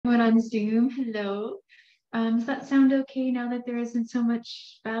on Zoom. Hello. Does that sound okay now that there isn't so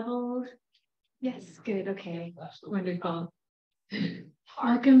much babble? Yes, good. Okay, wonderful.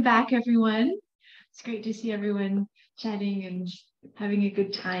 Welcome back, everyone. It's great to see everyone chatting and having a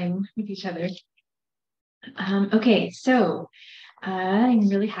good time with each other. Okay, so I'm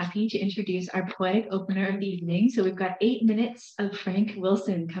really happy to introduce our poetic opener of the evening. So we've got 8 minutes of Frank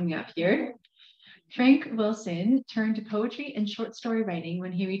Wilson coming up here. Frank Wilson turned to poetry and short story writing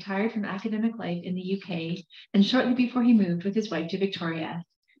when he retired from academic life in the UK and shortly before he moved with his wife to Victoria.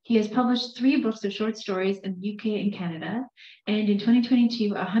 He has published 3 books of short stories in the UK and Canada, and in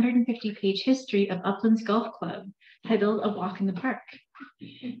 2022, a 150-page history of Uplands Golf Club titled A Walk in the Park.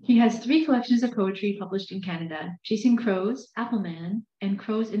 He has 3 collections of poetry published in Canada, Chasing Crows, Appleman, and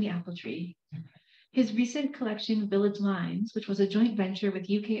Crows in the Apple Tree. His recent collection, Village Lines, which was a joint venture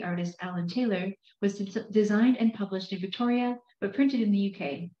with UK artist Alan Taylor, was designed and published in Victoria, but printed in the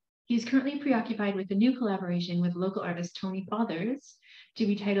UK. He is currently preoccupied with a new collaboration with local artist Tony Fathers to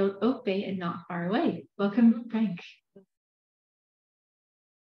be titled Oak Bay and Not Far Away. Welcome, Frank.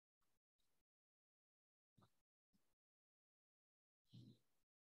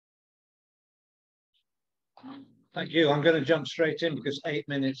 Thank you. I'm going to jump straight in because 8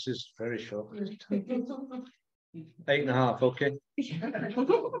 minutes is very short. 8.5, okay.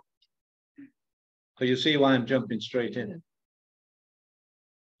 So you see why I'm jumping straight in.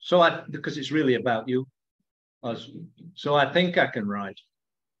 So because it's really about you. So I think I can write.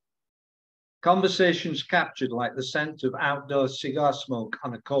 Conversations captured like the scent of outdoor cigar smoke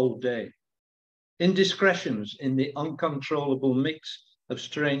on a cold day. Indiscretions in the uncontrollable mix of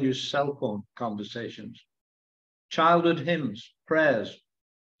strangers' cell phone conversations. Childhood hymns, prayers,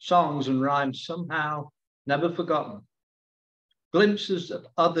 songs and rhymes somehow never forgotten. Glimpses of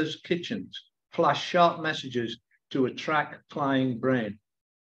others' kitchens flash sharp messages to a track-flying brain.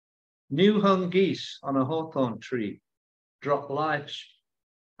 New hung geese on a hawthorn tree drop life's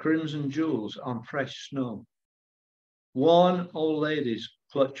crimson jewels on fresh snow. Worn old ladies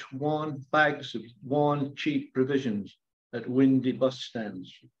clutch worn bags of worn cheap provisions at windy bus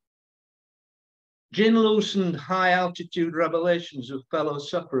stands. Gin-loosened high-altitude revelations of fellow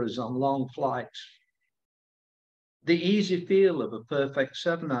sufferers on long flights. The easy feel of a perfect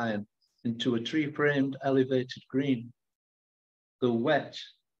 7-iron into a tree-framed elevated green. The wet,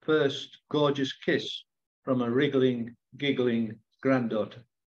 first gorgeous kiss from a wriggling, giggling granddaughter.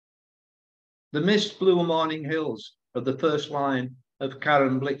 The mist-blue morning hills of the first line of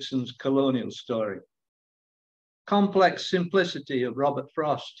Karen Blixen's colonial story. Complex simplicity of Robert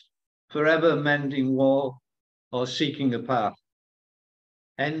Frost, forever mending wall or seeking a path.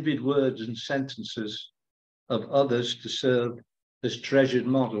 Envied words and sentences of others to serve as treasured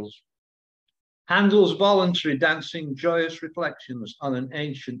models. Handel's voluntary dancing joyous reflections on an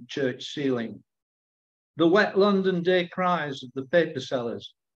ancient church ceiling. The wet London day cries of the paper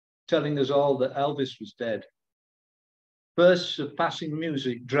sellers telling us all that Elvis was dead. Bursts of passing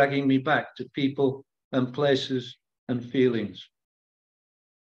music dragging me back to people and places and feelings.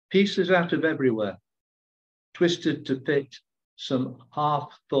 Pieces out of everywhere, twisted to fit some half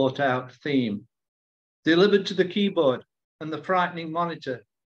thought out theme, delivered to the keyboard and the frightening monitor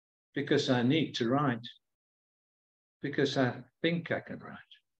because I need to write, because I think I can write.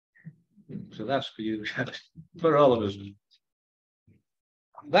 So that's for you, for all of us.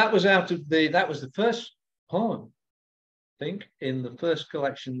 That was the first poem, I think, in the first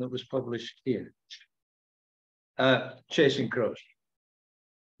collection that was published here, Chasing Crows.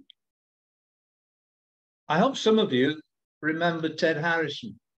 I hope some of you remember Ted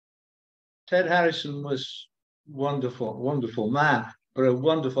Harrison. Ted Harrison was wonderful, wonderful man, but a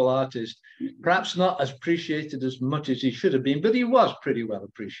wonderful artist. Perhaps not as appreciated as much as he should have been, but he was pretty well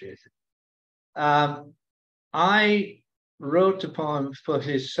appreciated. I wrote a poem for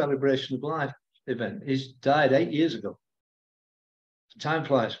his Celebration of Life event. He's died 8 years ago. Time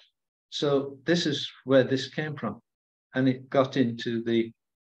flies. So this is where this came from. And it got into the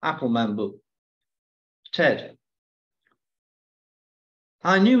Appleman book. Ted.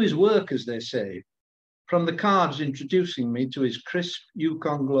 I knew his work, as they say, from the cards introducing me to his crisp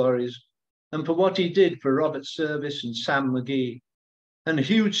Yukon glories and for what he did for Robert Service and Sam McGee, and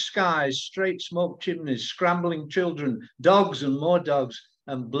huge skies, straight smoke chimneys, scrambling children, dogs and more dogs,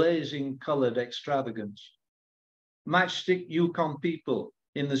 and blazing coloured extravagance. Matchstick Yukon people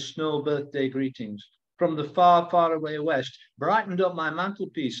in the snow birthday greetings from the far, far away west brightened up my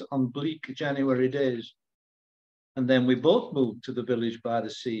mantelpiece on bleak January days. And then we both moved to the village by the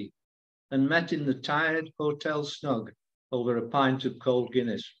sea and met in the tired hotel snug over a pint of cold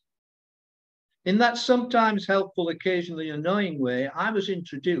Guinness. In that sometimes helpful, occasionally annoying way, I was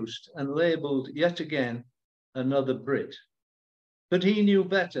introduced and labelled yet again another Brit. But he knew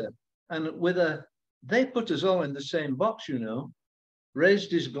better, and with a, they put us all in the same box, you know,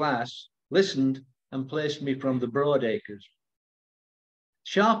 raised his glass, listened, and placed me from the Broadacres.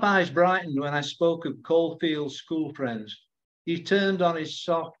 Sharp eyes brightened when I spoke of Coalfield school friends. He turned on his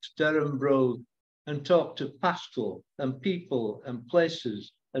soft Durham brogue and talked of pastoral and people and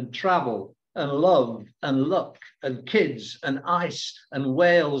places and travel and love and luck and kids and ice and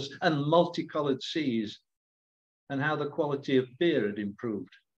whales and multicoloured seas, and how the quality of beer had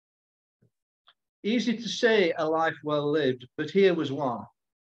improved. Easy to say a life well lived, but here was one,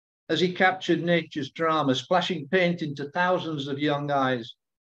 as he captured nature's drama, splashing paint into thousands of young eyes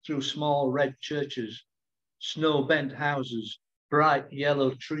through small red churches, snow-bent houses, bright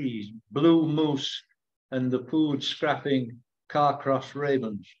yellow trees, blue moose, and the food-scrapping Carcross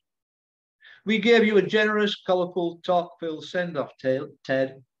ravens. We gave you a generous, colourful, talk-filled send-off,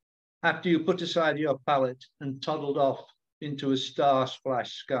 Ted, after you put aside your palette and toddled off into a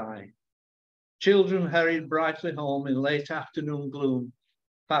star-splashed sky. Children hurried brightly home in late afternoon gloom,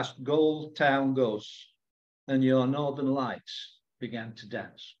 past gold town ghosts, and your northern lights began to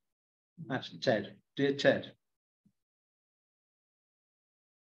dance. That's Ted, dear Ted.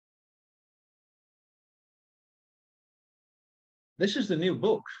 This is the new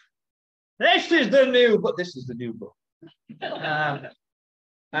book. This is the new book. This is the new book.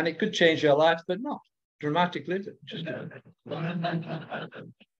 And it could change your life, but not dramatically. Just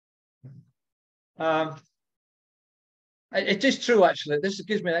it is true, actually. This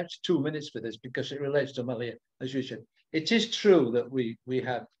gives me an extra 2 minutes for this because it relates to Maleea, as you said. It is true that we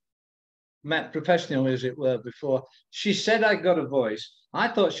had met professionally, as it were, before. She said I got a voice. I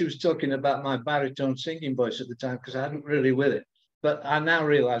thought she was talking about my baritone singing voice at the time because I hadn't really with it. But I now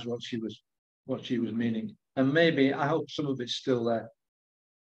realise what she was meaning. And maybe, I hope some of it's still there.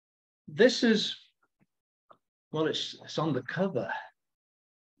 This is, well, it's on the cover.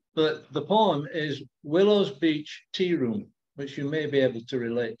 But the poem is Willows Beach Tea Room, which you may be able to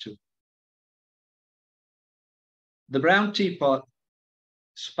relate to. The brown teapot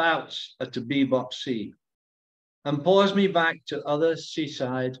spouts at a bebop sea and pours me back to other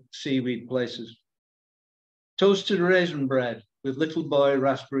seaside seaweed places. Toasted raisin bread with little boy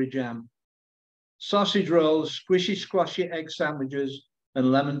raspberry jam, sausage rolls, squishy squashy egg sandwiches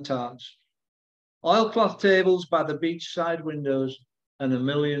and lemon tarts, oilcloth tables by the beachside windows and $1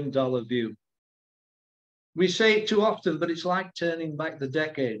 million view. We say it too often, but it's like turning back the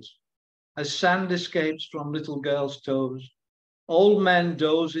decades as sand escapes from little girls' toes, old men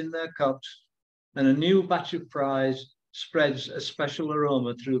doze in their cups, and a new batch of fries spreads a special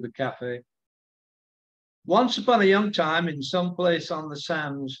aroma through the cafe. Once upon a young time, in some place on the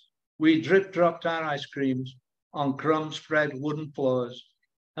sands, we drip-dropped our ice creams on crumb-spread wooden floors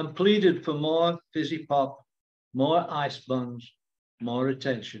and pleaded for more fizzy pop, more ice buns, more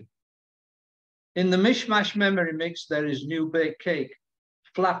attention. In the mishmash memory mix, there is new baked cake,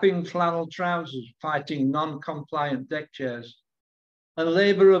 flapping flannel trousers fighting non-compliant deck chairs, and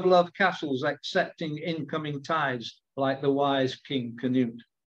labour of love castles accepting incoming tides like the wise King Canute.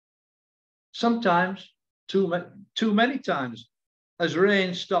 Sometimes, too many times, as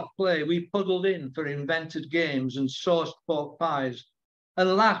rain stopped play, we puddled in for invented games and sauced pork pies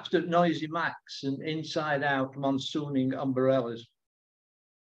and laughed at noisy Macs and inside-out monsooning umbrellas.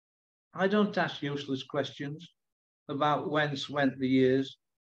 I don't ask useless questions about whence went the years.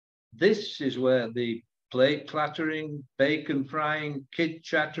 This is where the plate clattering, bacon frying, kid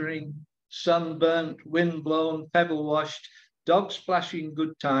chattering, sunburnt, wind-blown, pebble-washed, dog splashing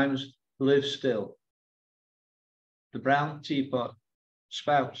good times live still. The brown teapot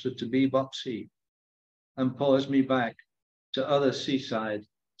spouts at a bebop sea and pours me back to other seaside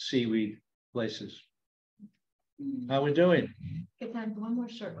seaweed places. How are we doing? Good time for one more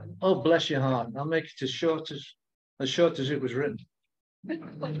short one. Oh, bless your heart. I'll make it as short as it was written.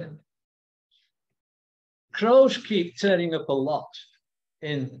 Crows keep turning up a lot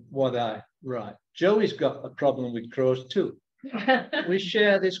in what I write. Joey's got a problem with crows too. We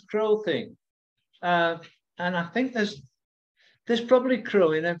share this crow thing. And I think there's probably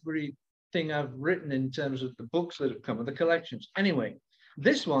crow in everything I've written in terms of the books that have come and the collections. Anyway,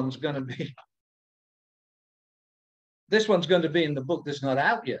 this one's going to be in the book that's not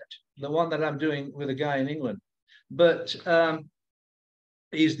out yet, the one that I'm doing with a guy in England. But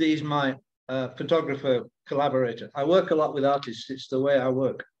he's my photographer collaborator. I work a lot with artists. It's the way I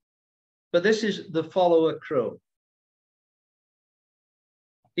work. But this is the follower crow.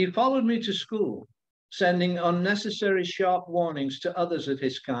 He followed me to school, sending unnecessary sharp warnings to others of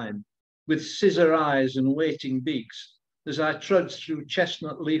his kind, with scissor eyes and waiting beaks, as I trudged through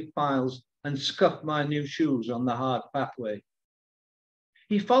chestnut leaf piles and scuffed my new shoes on the hard pathway.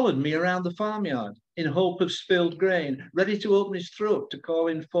 He followed me around the farmyard in hope of spilled grain, ready to open his throat to call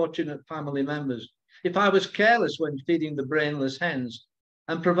in fortunate family members. If I was careless when feeding the brainless hens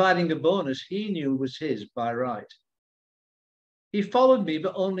and providing a bonus he knew was his by right. He followed me,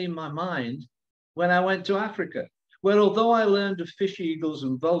 but only in my mind, when I went to Africa, where although I learned of fish eagles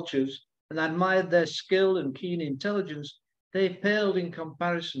and vultures and admired their skill and keen intelligence, they paled in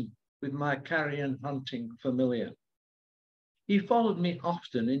comparison with my carrion hunting familiar. He followed me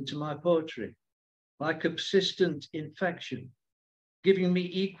often into my poetry, like a persistent infection, giving me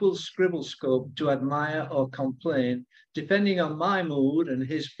equal scribble scope to admire or complain, depending on my mood and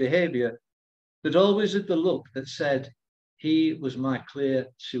his behavior, but always with the look that said he was my clear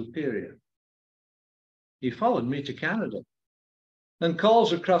superior. He followed me to Canada and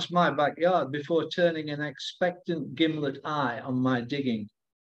calls across my backyard before turning an expectant gimlet eye on my digging,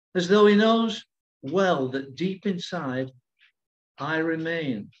 as though he knows well that deep inside I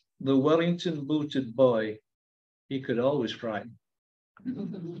remain the Wellington-booted boy he could always frighten.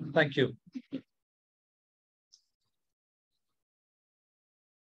 Thank you.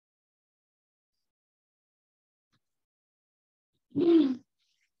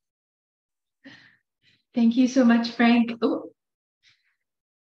 Thank you so much, Frank. Oh,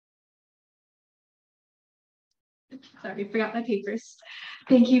 sorry, forgot my papers.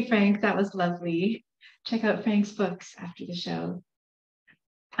 Thank you, Frank. That was lovely. Check out Frank's books after the show.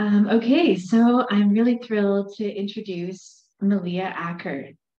 Okay, so I'm really thrilled to introduce Maleea Acker.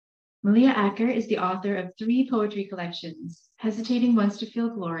 Maleea Acker is the author of 3 poetry collections, Hesitating Once to Feel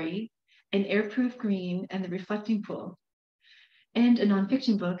Glory, An Airproof Green, and The Reflecting Pool, and a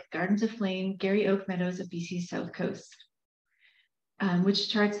nonfiction book, Gardens Aflame, Garry Oak Meadows of BC's South Coast, which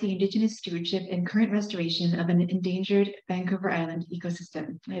charts the Indigenous stewardship and current restoration of an endangered Vancouver Island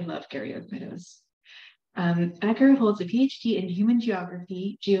ecosystem. I love Garry Oak Meadows. Acker holds a PhD in human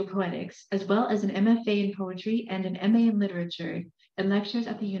geography, geopoetics, as well as an MFA in poetry and an MA in literature, and lectures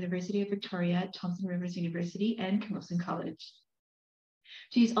at the University of Victoria, Thompson Rivers University, and Camosun College.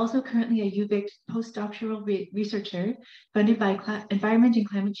 She is also currently a UVic post-doctoral researcher funded by Environment and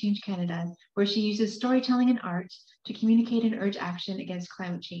Climate Change Canada, where she uses storytelling and art to communicate and urge action against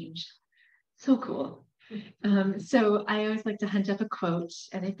climate change. So cool. So I always like to hunt up a quote,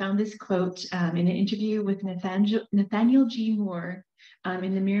 and I found this quote in an interview with Nathaniel G. Moore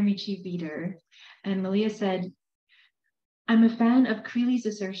in the Miramichi Reader. And Maleea said, "I'm a fan of Creeley's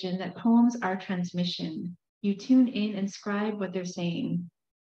assertion that poems are transmission. You tune in and scribe what they're saying.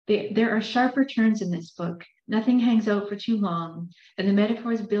 There are sharper turns in this book. Nothing hangs out for too long, and the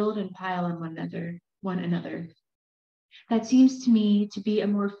metaphors build and pile on one another. That seems to me to be a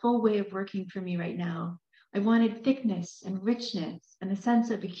more full way of working for me right now. I wanted thickness and richness and a sense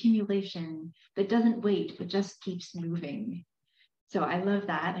of accumulation that doesn't wait, but just keeps moving." So I love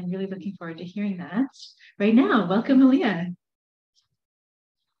that. I'm really looking forward to hearing that right now. Welcome, Maleea.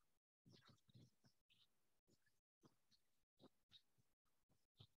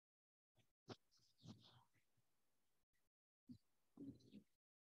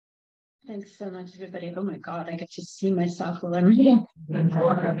 Thanks so much, everybody. Oh my God, I get to see myself while I'm reading.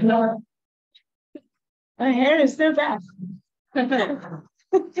 My hair is so bad.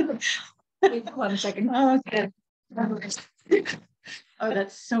 Wait 1 second. Oh, okay. Oh,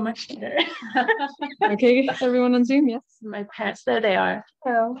 that's so much better. Okay, everyone on Zoom, yes. My parents, there they are.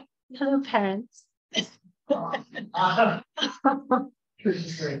 Hello. Hello, parents. Yeah,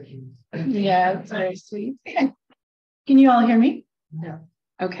 it's very sweet. Can you all hear me? Yeah.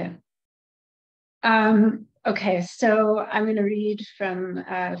 Okay. Okay, so I'm going to read from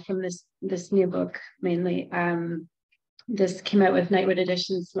this new book mainly. This came out with Nightwood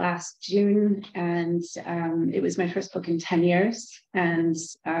Editions last June, and it was my first book in 10 years. And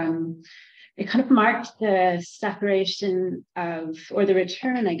it kind of marked the separation of, or the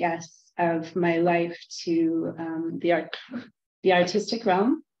return, I guess, of my life to the artistic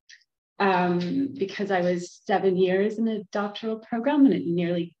realm. Because I was 7 years in a doctoral program and it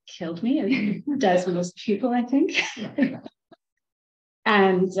nearly killed me. It does most people, I think.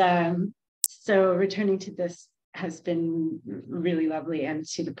 And so returning to this has been really lovely, and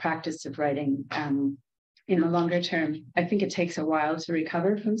to the practice of writing in the longer term. I think it takes a while to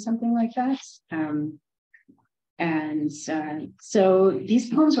recover from something like that. So these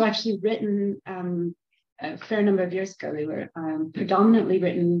poems were actually written a fair number of years ago. They were predominantly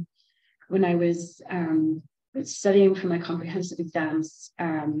written when I was studying for my comprehensive exams,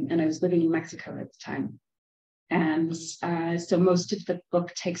 and I was living in Mexico at the time. And so most of the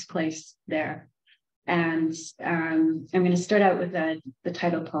book takes place there. And I'm going to start out with the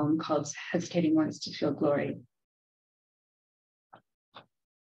title poem called Hesitating Once to Feel Glory.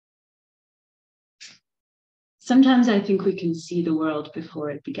 Sometimes I think we can see the world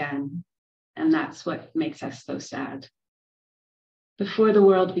before it began, and that's what makes us so sad. Before the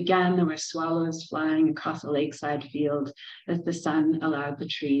world began, there were swallows flying across a lakeside field as the sun allowed the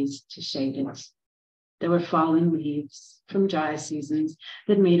trees to shade it. There were fallen leaves from dry seasons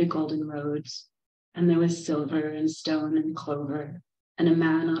that made a golden road, and there was silver and stone and clover, and a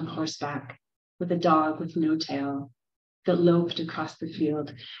man on horseback with a dog with no tail that loped across the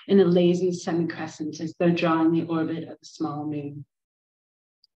field in a lazy semicrescent as though drawing the orbit of a small moon.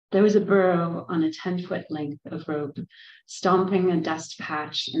 There was a burrow on a 10-foot length of rope, stomping a dust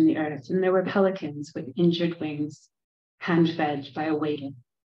patch in the earth, and there were pelicans with injured wings, hand-fed by a waiter,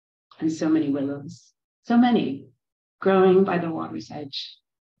 and so many willows, so many, growing by the water's edge.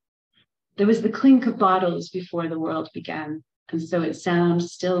 There was the clink of bottles before the world began, and so its sound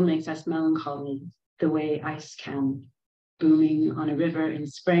still makes us melancholy the way ice can, booming on a river in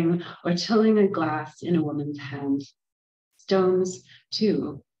spring or tilling a glass in a woman's hand. Stones,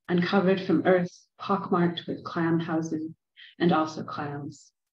 too, uncovered from earth, pockmarked with clam houses and also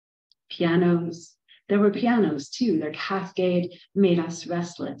clams. Pianos, there were pianos too. Their cascade made us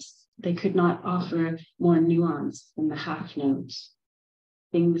restless. They could not offer more nuance than the half note.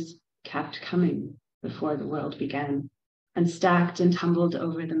 Things kept coming before the world began, and stacked and tumbled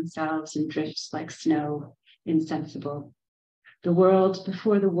over themselves in drifts like snow, insensible. The world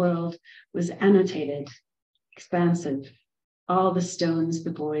before the world was annotated, expansive, all the stones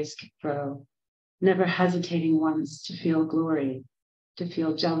the boys could throw, never hesitating once to feel glory, to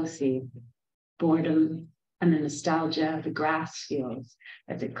feel jealousy, boredom, and the nostalgia of the grass feels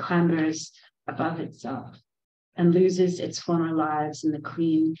as it clambers above itself and loses its former lives in the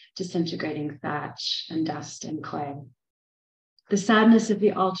clean, disintegrating thatch and dust and clay. The sadness of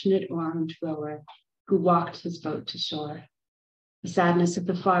the alternate armed rower who walked his boat to shore. The sadness of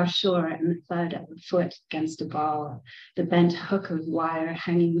the far shore and the thud of a foot against a ball, the bent hook of wire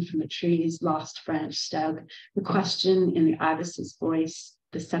hanging from a tree's lost branch stub, the question in the ibis's voice,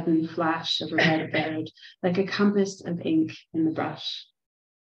 the sudden flash of a red bird, like a compass of ink in the brush.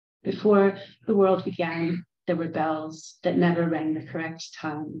 Before the world began, there were bells that never rang the correct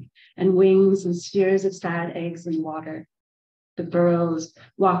time, and wings and spheres of sad eggs in water. The Burrows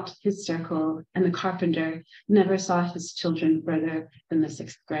walked his circle, and the carpenter never saw his children further than the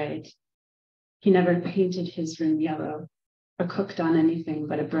 6th grade. He never painted his room yellow or cooked on anything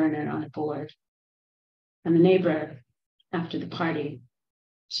but a burner on a board. And the neighbor, after the party,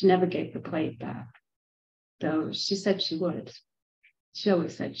 she never gave the plate back, though she said she would. She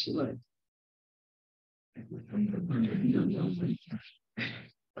always said she would.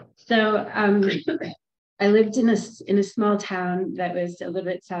 So I lived in a small town that was a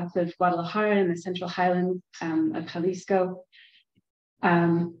little bit south of Guadalajara in the Central Highlands of Jalisco.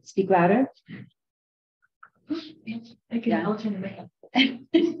 Speak louder. I can alternate.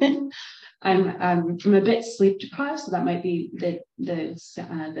 I'm a bit sleep deprived, so that might be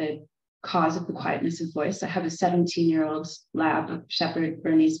the cause of the quietness of voice. I have a 17-year-old lab shepherd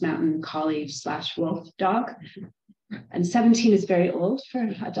Bernese Mountain Collie / wolf dog, and 17 is very old for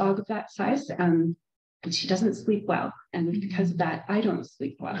a dog of that size. But she doesn't sleep well. And because of that, I don't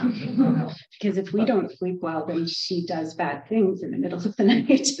sleep well. Because if we don't sleep well, then she does bad things in the middle of the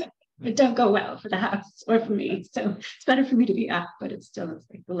night. It don't go well for the house or for me. So it's better for me to be up, but it's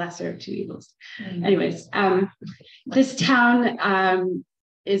like the lesser of two evils. Anyways, this town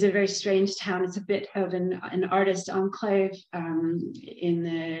is a very strange town. It's a bit of an artist enclave. In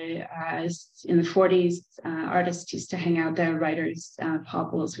the 40s, artists used to hang out there. Writers,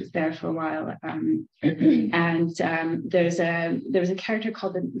 Paul Bowles was there for a while, and there was a character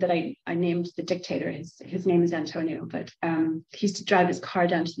called that I named the Dictator. His name is Antonio, but he used to drive his car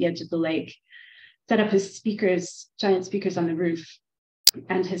down to the edge of the lake, set up his giant speakers on the roof,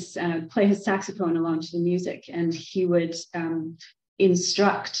 and play his saxophone along to the music, and he would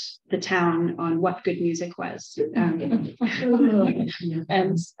instruct the town on what good music was.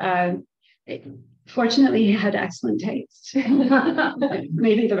 Fortunately, he had excellent taste.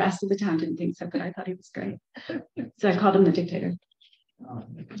 Maybe the rest of the town didn't think so, but I thought he was great. So I called him the Dictator.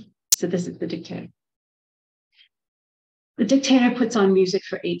 So this is the Dictator. The Dictator puts on music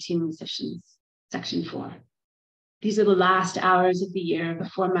for 18 musicians, section 4. These are the last hours of the year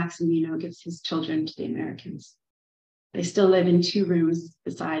before Maximino gives his children to the Americans. They still live in 2 rooms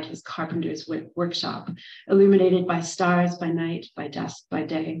beside his carpenter's workshop, illuminated by stars by night, by dusk by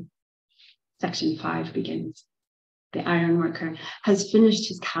day. Section 5 begins. the ironworker, has finished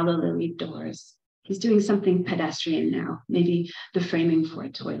his calla lily doors. He's doing something pedestrian now, maybe the framing for a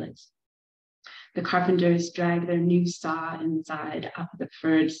toilet. The carpenters drag their new saw inside up the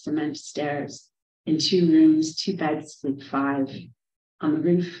furred cement stairs. In 2 rooms, 2 beds, sleep 5. On the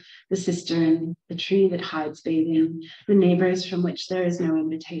roof, the cistern, the tree that hides bathing, the neighbors from which there is no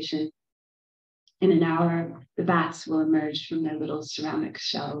invitation. In an hour, the bats will emerge from their little ceramic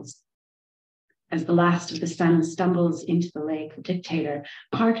shells. As the last of the sun stumbles into the lake, the dictator,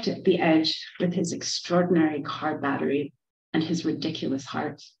 parked at the edge with his extraordinary car battery and his ridiculous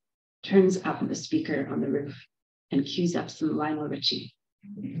heart, turns up the speaker on the roof and cues up some Lionel Richie.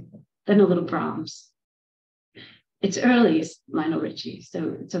 Then a little Brahms. It's early, Lionel Richie,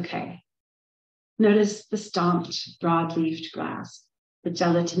 so it's okay. Notice the stomped, broad-leaved grass, the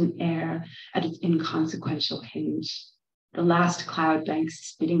gelatin air at its inconsequential hinge, the last cloud banks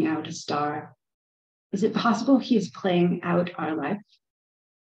spitting out a star. Is it possible he is playing out our life?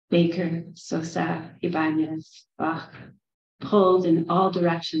 Baker, Sosa, Ibanez, Bach, pulled in all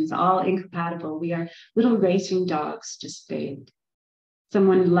directions, all incompatible. We are little racing dogs just bathed.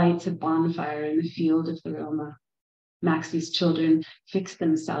 Someone lights a bonfire in the field of the Roma. Maxi's children fix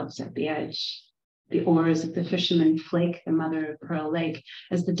themselves at the edge. The oars of the fishermen flake the mother of pearl lake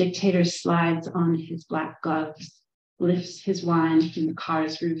as the dictator slides on his black gloves, lifts his wine from the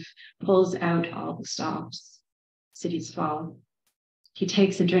car's roof, pulls out all the stops. Cities fall. He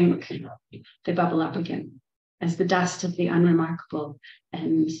takes a drink. They bubble up again as the dust of the unremarkable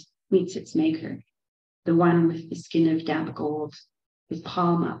and meets its maker, the one with the skin of damp gold, his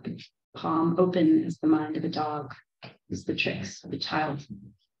palm up, palm open as the mind of a dog, is the tricks of a child.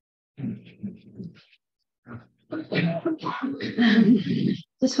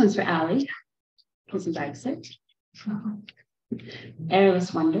 This one's for Allie, because he likes it.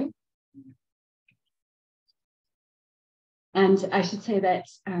 Airless Wonder. And I should say that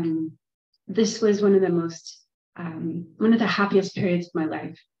this was one of the happiest periods of my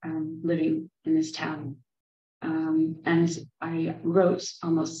life, living in this town. And I wrote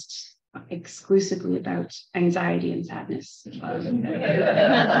almost exclusively about anxiety and sadness.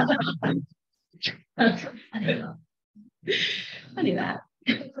 Funny that.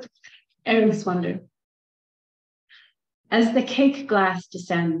 Airless Wonder. As the cake glass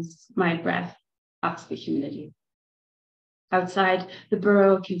descends, my breath ups the humidity. Outside, the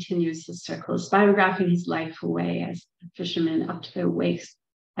burro continues his circles, spirographing his life away as fishermen up to their waists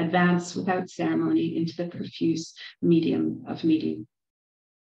advance without ceremony into the profuse medium of meeting.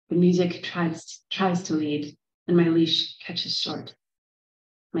 The music tries to lead, and my leash catches short.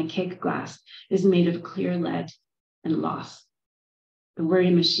 My cake glass is made of clear lead and loss. The worry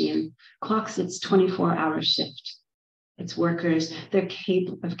machine clocks its 24-hour shift. Its workers, their cape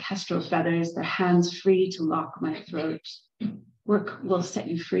of kestrel feathers, their hands free to lock my throat. Work will set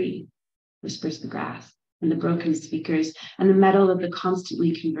you free, whispers the grass, and the broken speakers, and the metal of the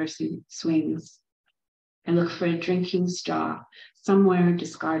constantly conversing swings. I look for a drinking straw, somewhere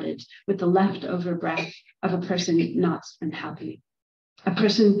discarded, with the leftover breath of a person not unhappy. A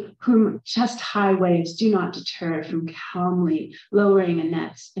person whom chest-high waves do not deter from calmly lowering a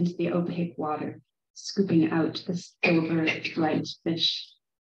net into the opaque water, scooping out the silver light fish.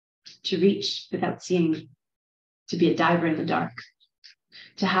 To reach without seeing, to be a diver in the dark,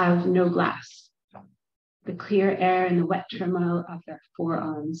 to have no glass. The clear air and the wet turmoil of their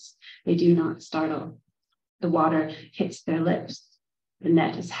forearms, they do not startle. The water hits their lips. The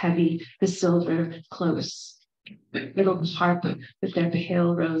net is heavy, the silver close. Little harp with their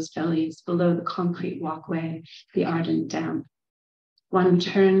pale rose bellies below the concrete walkway, the ardent dam. One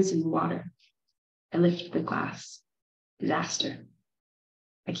turns in the water. I lift the glass. Disaster.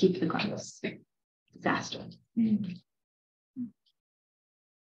 I keep the glass. Disaster.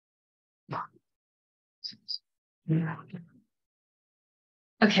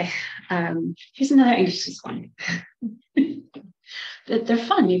 Okay, here's another anxious one. They're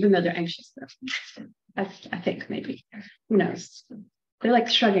fun, even though they're anxious. I think maybe. Who knows? They're like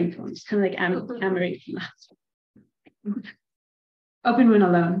shrugging poems, kind of like Amory from last one. Open when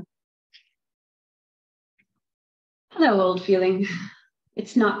alone. Hello, old feeling.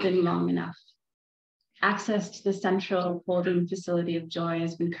 It's not been long enough. Access to the central holding facility of joy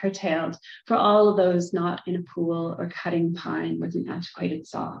has been curtailed for all of those not in a pool or cutting pine with an antiquated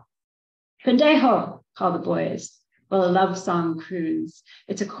saw. Pendejo, call the boys, while a love song croons,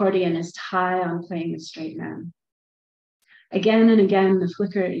 its accordionist high on playing a straight man. Again and again, the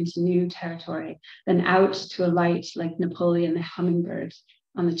flicker into new territory, then out to a light like Napoleon the hummingbird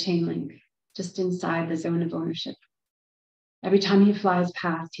on the chain link, just inside the zone of ownership. Every time he flies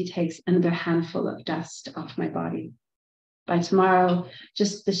past, he takes another handful of dust off my body. By tomorrow,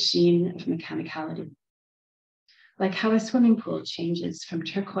 just the sheen of mechanicality. Like how a swimming pool changes from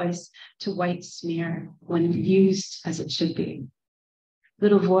turquoise to white smear when used as it should be.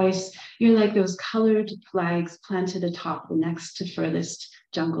 Little voice, you're like those colored flags planted atop the next to furthest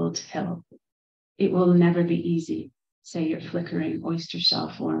jungled hill. It will never be easy, say your flickering oyster shell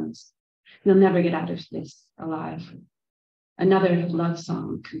forms. You'll never get out of this alive. Another love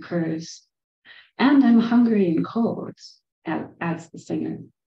song concurs. And I'm hungry and cold, adds the singer.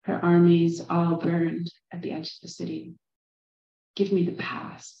 Her armies all burned at the edge of the city. Give me the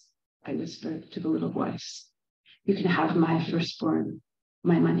pass, I whispered to the little voice. You can have my firstborn,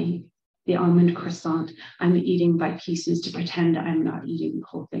 my money, the almond croissant I'm eating by pieces to pretend I'm not eating the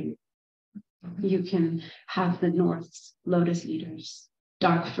whole thing. You can have the North's lotus eaters,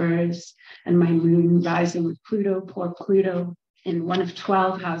 dark furs, and my moon rising with Pluto, poor Pluto, in one of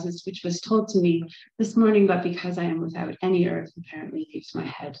 12 houses, which was told to me this morning, but because I am without any earth, apparently leaves my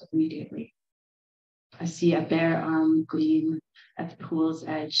head immediately. I see a bare arm gleam at the pool's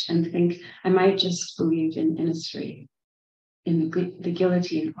edge and think I might just believe in Innisfree, in the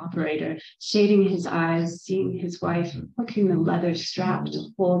guillotine operator, shading his eyes, seeing his wife hooking the leather strap to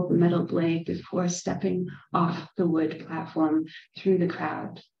hold the metal blade before stepping off the wood platform through the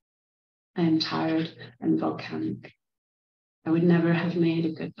crowd. I am tired and volcanic. I would never have made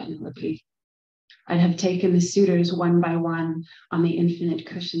a good Penelope. I'd have taken the suitors one by one on the infinite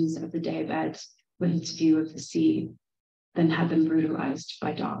cushions of the daybed with its view of the sea, then had them brutalized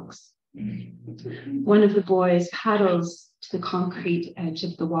by dogs. One of the boys paddles to the concrete edge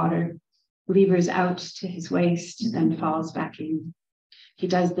of the water, levers out to his waist, then falls back in. He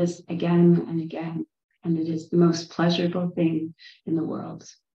does this again and again, and it is the most pleasurable thing in the world,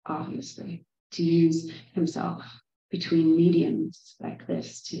 obviously, to use himself between mediums like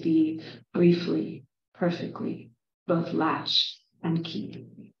this to be briefly, perfectly, both latch and key.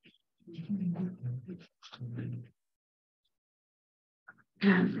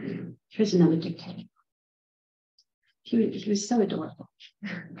 Here's another dictator. He was so adorable.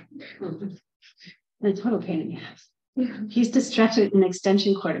 And a total pain in the ass. He used to stretch an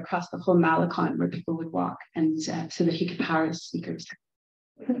extension cord across the whole Malecon where people would walk, and so that he could power his speakers.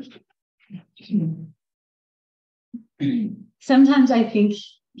 Sometimes I think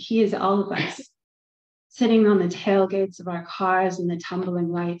he is all of us, sitting on the tailgates of our cars in the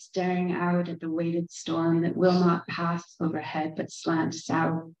tumbling light, staring out at the weighted storm that will not pass overhead but slant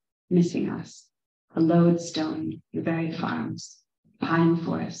south, missing us. A lodestone, the very farms, pine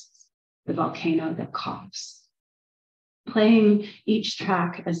forests, the volcano that coughs. Playing each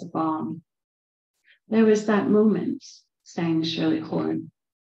track as a bomb. There was that moment, sang Shirley Horn,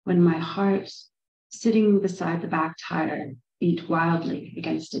 when my heart, sitting beside the back tire, beat wildly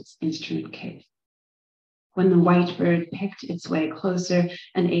against its instrument case. When the white bird picked its way closer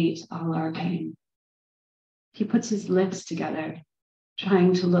and ate all our pain. He puts his lips together,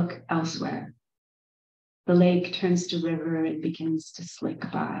 trying to look elsewhere. The lake turns to river and begins to slick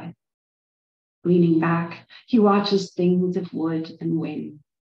by. Leaning back, he watches things of wood and wing,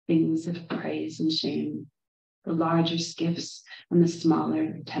 things of praise and shame, the larger skiffs and the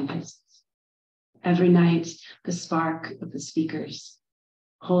smaller tempests. Every night, the spark of the speakers,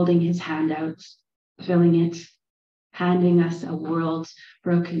 holding his hand out, filling it, handing us a world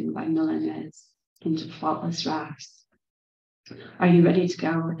broken by Milanese into faultless rafts. Are you ready to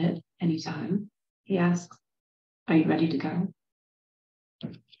go at any time? He asks. Are you ready to go?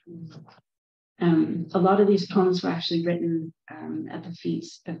 A lot of these poems were actually written at the feet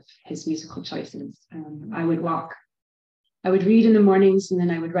of his musical choices. I would read in the mornings and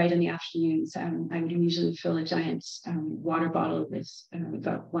then I would write in the afternoons. I would usually fill a giant water bottle with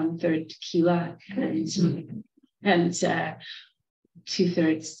about 1/3 tequila and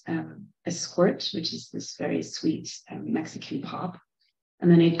 2/3 a squirt, which is this very sweet Mexican pop. And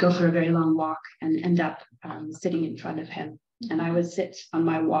then I'd go for a very long walk and end up sitting in front of him. And I would sit on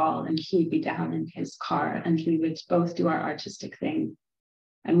my wall and he'd be down in his car and we would both do our artistic thing.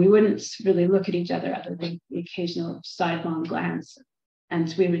 And we wouldn't really look at each other other than the occasional sidelong glance.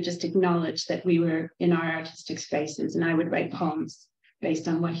 And we would just acknowledge that we were in our artistic spaces. And I would write poems based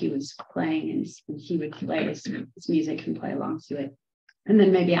on what he was playing, and he would play his music and play along to it. And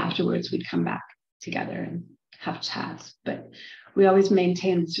then maybe afterwards we'd come back together and have chats. But we always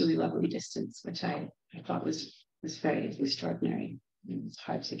maintained this really lovely distance, which I thought was very extraordinary. It's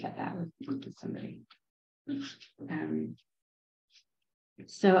hard to get that with somebody.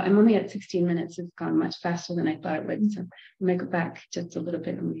 So I'm only at 16 minutes. It's gone much faster than I thought it would. So I may go back just a little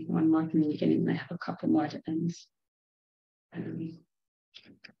bit and read one more from the beginning, and I have a couple more to end.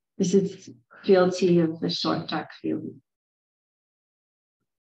 This is Fealty of the Short Dark Field.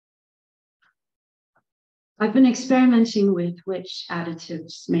 I've been experimenting with which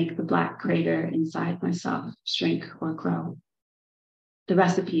additives make the black crater inside myself shrink or grow. The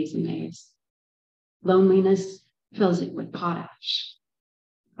recipe is a maze. Loneliness fills it with potash.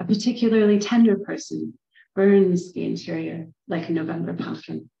 A particularly tender person burns the interior like a November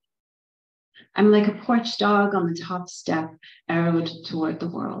pumpkin. I'm like a porch dog on the top step, arrowed toward the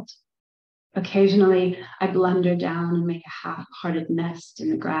world. Occasionally, I blunder down and make a half-hearted nest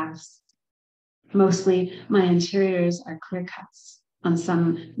in the grass. Mostly, my interiors are clear cuts on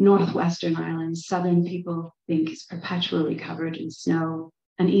some northwestern island southern people think is perpetually covered in snow,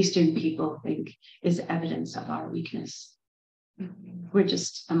 and eastern people think is evidence of our weakness. We're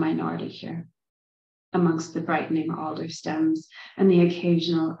just a minority here, amongst the brightening alder stems and the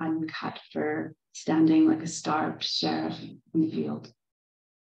occasional uncut fir standing like a starved sheriff in the field.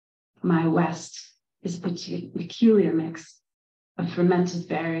 My west is a peculiar mix of fermented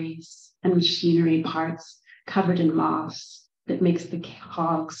berries and machinery parts covered in moss that makes the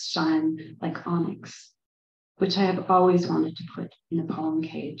hogs shine like onyx, which I have always wanted to put in a poem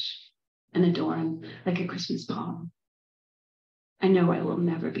cage and adorn like a Christmas palm. I know I will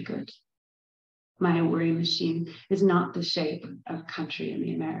never be good. My worry machine is not the shape of a country in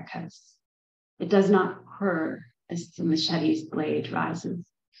the Americas. It does not purr as the machete's blade rises.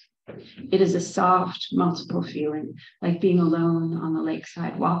 It is a soft, multiple feeling, like being alone on the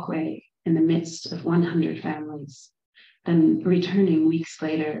lakeside walkway in the midst of 100 families, then returning weeks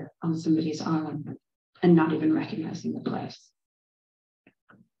later on somebody's arm and not even recognizing the place.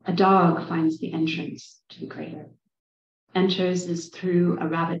 A dog finds the entrance to the crater, enters as through a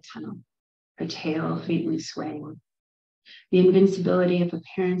rabbit tunnel, her tail faintly swaying. The invincibility of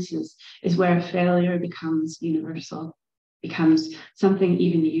appearances is where a failure becomes universal, becomes something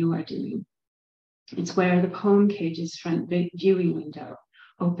even you are doing. It's where the poem cage's front viewing window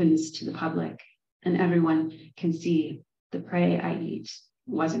opens to the public and everyone can see the prey I eat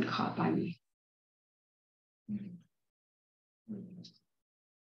wasn't caught by me.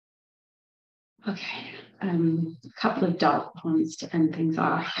 Okay, a couple of dark poems to end things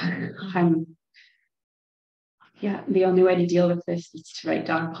off. The only way to deal with this is to write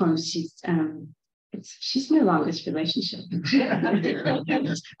dark poems. She's my longest relationship.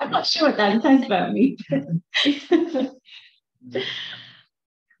 I'm not sure what that says about me.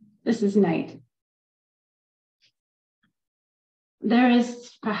 This is Night. There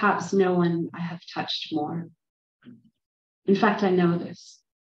is perhaps no one I have touched more. In fact, I know this.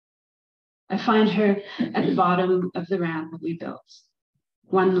 I find her at the bottom of the ramp we built,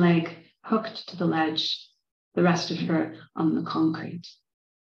 one leg hooked to the ledge, the rest of her on the concrete,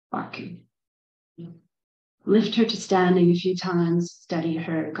 barking. Lift her to standing a few times, steady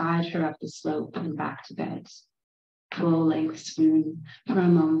her, guide her up the slope and back to bed. Full-length swoon for a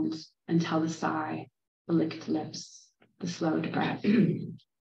moment until the sigh, the licked lips, the slowed breath.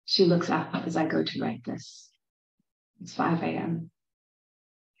 She looks up as I go to write this. It's 5 a.m.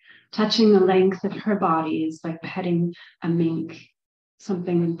 Touching the length of her body is like petting a mink,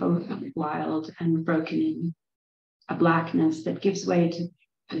 something both wild and broken in, a blackness that gives way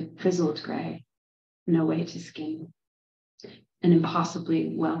to frizzled gray, no way to skin, an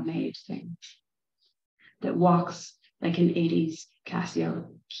impossibly well-made thing that walks like an 80s Casio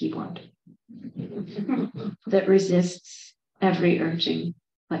keyboard, that resists every urging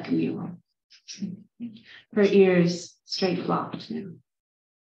like a mule. Her ears straight flopped now,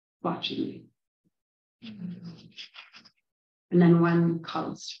 watching me. And then one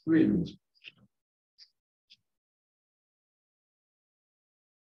calls room.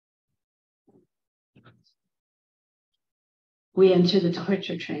 We enter the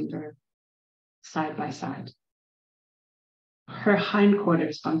torture chamber side by side. Her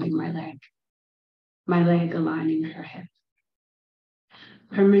hindquarters bumping my leg aligning her hip.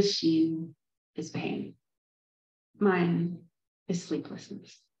 Her machine is pain. Mine is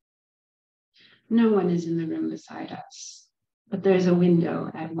sleeplessness. No one is in the room beside us, but there's a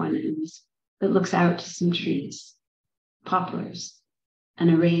window at one end that looks out to some trees, poplars, and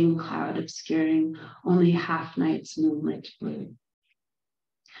a rain cloud obscuring only half night's moonlit blue.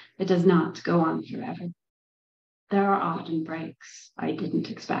 It does not go on forever. There are often breaks I didn't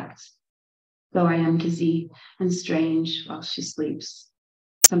expect, though I am dizzy and strange while she sleeps,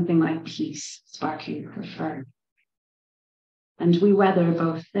 something like peace sparking her fur. And we weather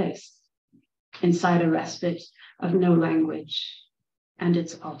both this, inside a respite of no language, and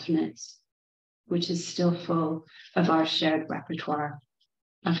its alternates, which is still full of our shared repertoire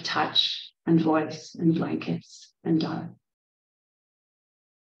of touch and voice and blankets and dark.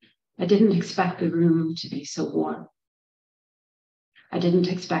 I didn't expect the room to be so warm. I didn't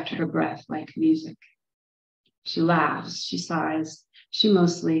expect her breath like music. She laughs, she sighs. She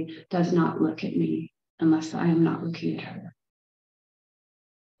mostly does not look at me unless I am not looking at her.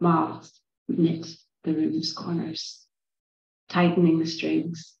 Moths knit the room's corners, tightening the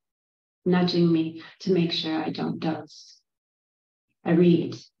strings, nudging me to make sure I don't doze. I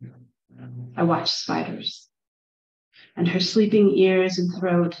read. I watch spiders. And her sleeping ears and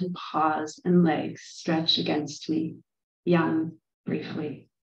throat and paws and legs stretch against me, young, briefly.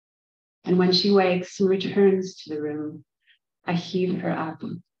 And when she wakes and returns to the room, I heave her up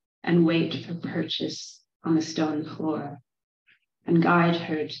and wait for purchase on the stone floor and guide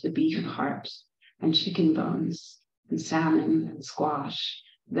her to the beef heart and chicken bones and salmon and squash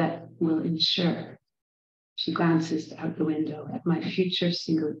that will ensure. She glances out the window at my future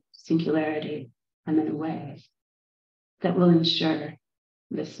singularity and then away. That will ensure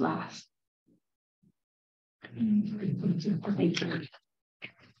this lasts. Thank you.